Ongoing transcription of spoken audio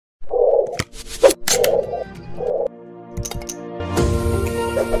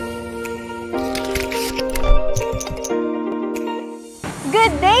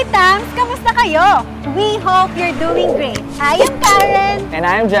Tams! Kamusta kayo? We hope you're doing great. I am Karen. And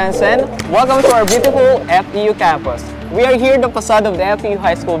I am Jensen. Welcome to our beautiful FEU campus. We are here in the facade of the FEU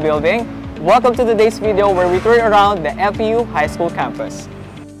High School building. Welcome to today's video where we tour around the FEU High School campus.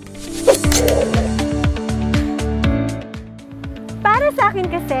 Para sa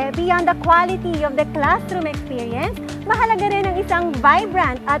akin kasi, beyond the quality of the classroom experience, mahalaga rin ang isang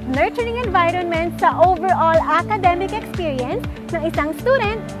vibrant at nurturing environment sa overall academic experience ng isang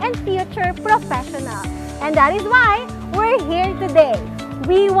student and future professional. And that is why we're here today.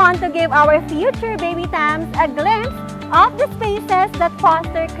 We want to give our future baby Tams a glimpse of the spaces that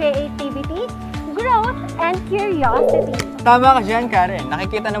foster creativity, growth, and curiosity. Tama ka dyan, Karen.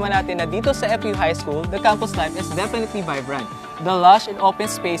 Nakikita naman natin na dito sa FEU High School, the campus life is definitely vibrant. The lush and open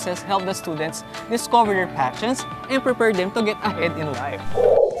spaces help the students discover their passions and prepare them to get ahead in life.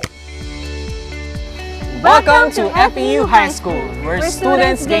 Welcome to FEU High School, where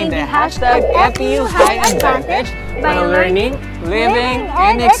students gain the hashtag FEU High Advantage by learning, living,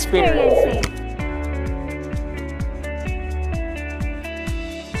 and experiencing.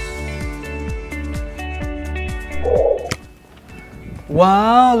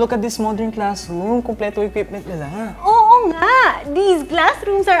 Wow! Look at this modern classroom. Kompleto equipment nila. Oo nga! These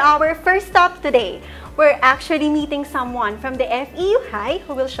classrooms are our first stop today. We're actually meeting someone from the FEU High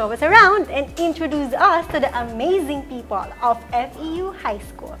who will show us around and introduce us to the amazing people of FEU High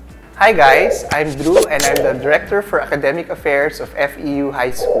School. Hi guys, I'm Drew and I'm the Director for Academic Affairs of FEU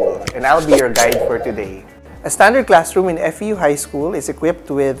High School, and I'll be your guide for today. A standard classroom in FEU High School is equipped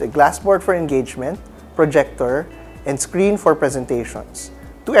with a glassboard for engagement, projector, and screen for presentations,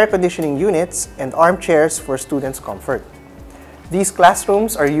 2 air conditioning units, and armchairs for students' comfort. These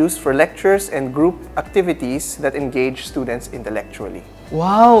classrooms are used for lectures and group activities that engage students intellectually.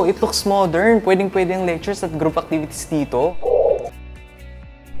 Wow! It looks modern. Pwedeng-pwede ang lectures at group activities dito.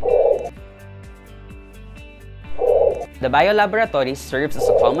 The biolaboratory serves as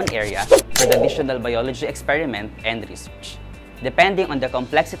a common area for the additional biology experiment and research. Depending on the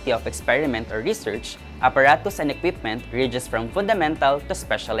complexity of experiment or research, apparatus and equipment ranges from fundamental to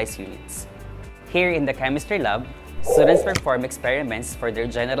specialized units. Here in the chemistry lab, students perform experiments for their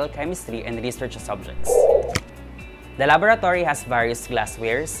general chemistry and research subjects. The laboratory has various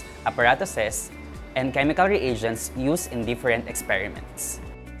glasswares, apparatuses, and chemical reagents used in different experiments.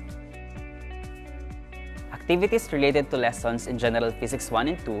 Activities related to lessons in General Physics 1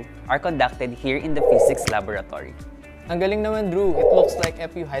 and 2 are conducted here in the physics laboratory. Ang galing naman, Drew. It looks like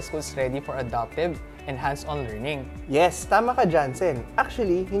FEU High School is ready for adaptive and hands-on learning. Yes, tama ka, Jansen.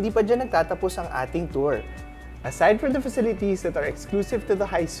 Actually, hindi pa dyan nagtatapos ang ating tour. Aside from the facilities that are exclusive to the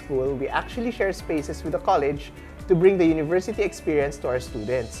high school, we actually share spaces with the college to bring the university experience to our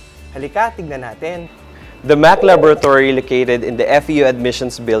students. Halika, tignan natin. The MAC laboratory located in the FEU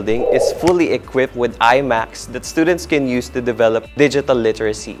admissions building is fully equipped with iMacs that students can use to develop digital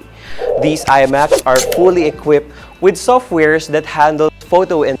literacy. These iMacs are fully equipped with softwares that handle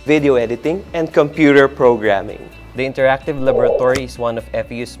photo and video editing and computer programming. The interactive laboratory is one of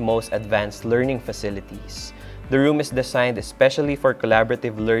FEU's most advanced learning facilities. The room is designed especially for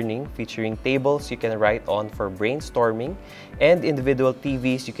collaborative learning, featuring tables you can write on for brainstorming and individual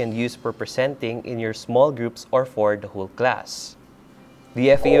TVs you can use for presenting in your small groups or for the whole class.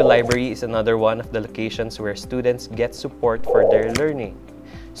 The FEU library is another one of the locations where students get support for their learning.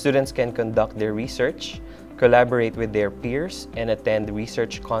 Students can conduct their research, collaborate with their peers, and attend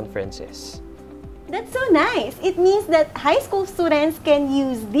research conferences. That's so nice! It means that high school students can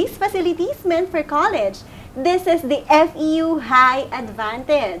use these facilities meant for college. This is the FEU High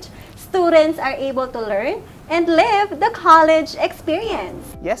Advantage. Students are able to learn and live the college experience.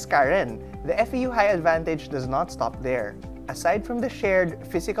 Yes, Karen, the FEU High Advantage does not stop there. Aside from the shared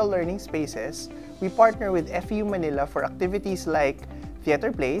physical learning spaces, we partner with FEU Manila for activities like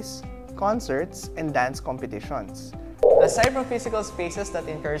theater plays, concerts, and dance competitions. Aside from physical spaces that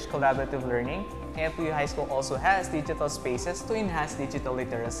encourage collaborative learning, FEU High School also has digital spaces to enhance digital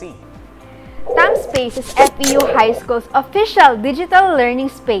literacy. TamSpace is FEU High School's official digital learning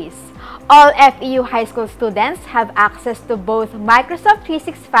space. All FEU High School students have access to both Microsoft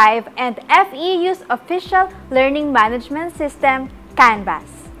 365 and FEU's official learning management system, Canvas.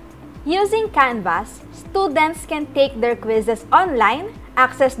 Using Canvas, students can take their quizzes online,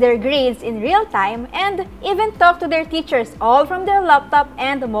 access their grades in real time, and even talk to their teachers all from their laptop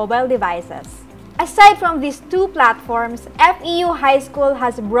and mobile devices. Aside from these 2 platforms, FEU High School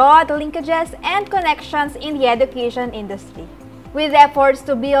has broad linkages and connections in the education industry. With efforts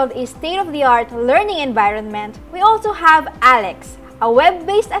to build a state-of-the-art learning environment, we also have Alex, a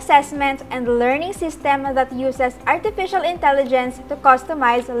web-based assessment and learning system that uses artificial intelligence to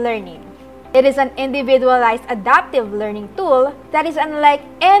customize learning. It is an individualized adaptive learning tool that is unlike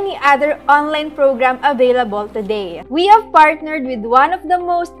any other online program available today. We have partnered with one of the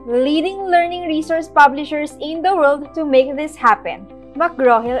most leading learning resource publishers in the world to make this happen,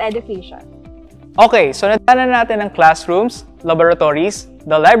 McGraw-Hill Education. Okay, so nadaanan natin ang classrooms, laboratories,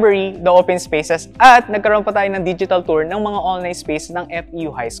 the library, the open spaces, at nagkaroon pa tayo ng digital tour ng mga online space ng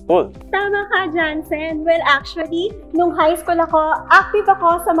FEU High School. Tama ka, Jansen. Well, actually, nung high school ako, active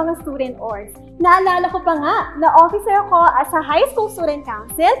ako sa mga student orgs. Naalala ko pa nga na officer ako as a high school student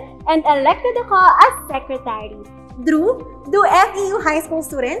council and elected ako as secretary. Drew, do FEU high school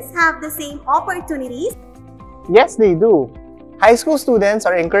students have the same opportunities? Yes, they do. High school students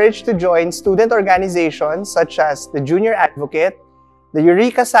are encouraged to join student organizations such as the Junior Advocate, the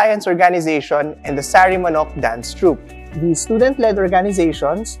Eureka Science Organization, and the Sari Manok Dance Troupe. These student-led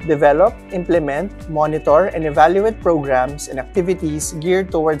organizations develop, implement, monitor, and evaluate programs and activities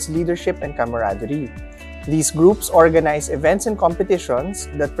geared towards leadership and camaraderie. These groups organize events and competitions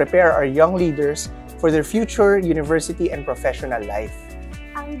that prepare our young leaders for their future university and professional life.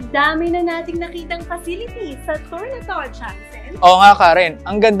 Ang dami na nating nakitang facilities sa tour na to, Jansen. Oo nga, Karen.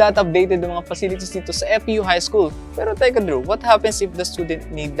 Ang ganda at updated ng mga facilities dito sa FEU High School. Pero teka, Drew, what happens if the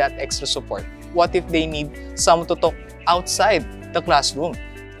student need that extra support? What if they need someone to talk outside the classroom?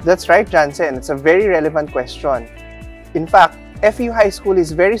 That's right, Jansen. It's a very relevant question. In fact, FEU High School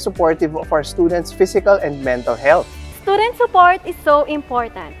is very supportive of our students' physical and mental health. Student support is so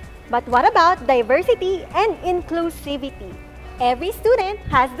important. But what about diversity and inclusivity? Every student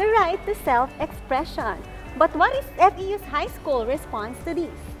has the right to self-expression. But what is FEU's high school response to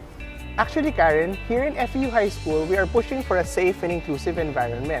this? Actually, Karen, here in FEU High School, we are pushing for a safe and inclusive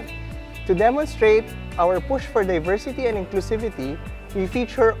environment. To demonstrate our push for diversity and inclusivity, we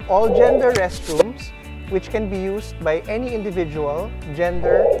feature all-gender restrooms which can be used by any individual,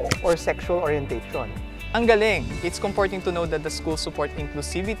 gender, or sexual orientation. Ang galing! It's comforting to know that the school support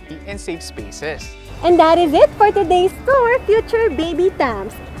inclusivity and safe spaces. And that is it for today's tour, Future Baby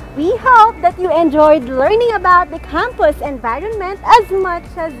Tams. We hope that you enjoyed learning about the campus environment as much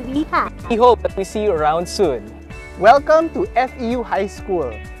as we have. We hope that we see you around soon. Welcome to FEU High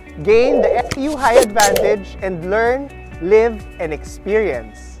School. Gain the FEU High Advantage and learn, live, and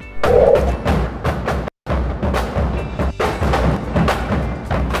experience.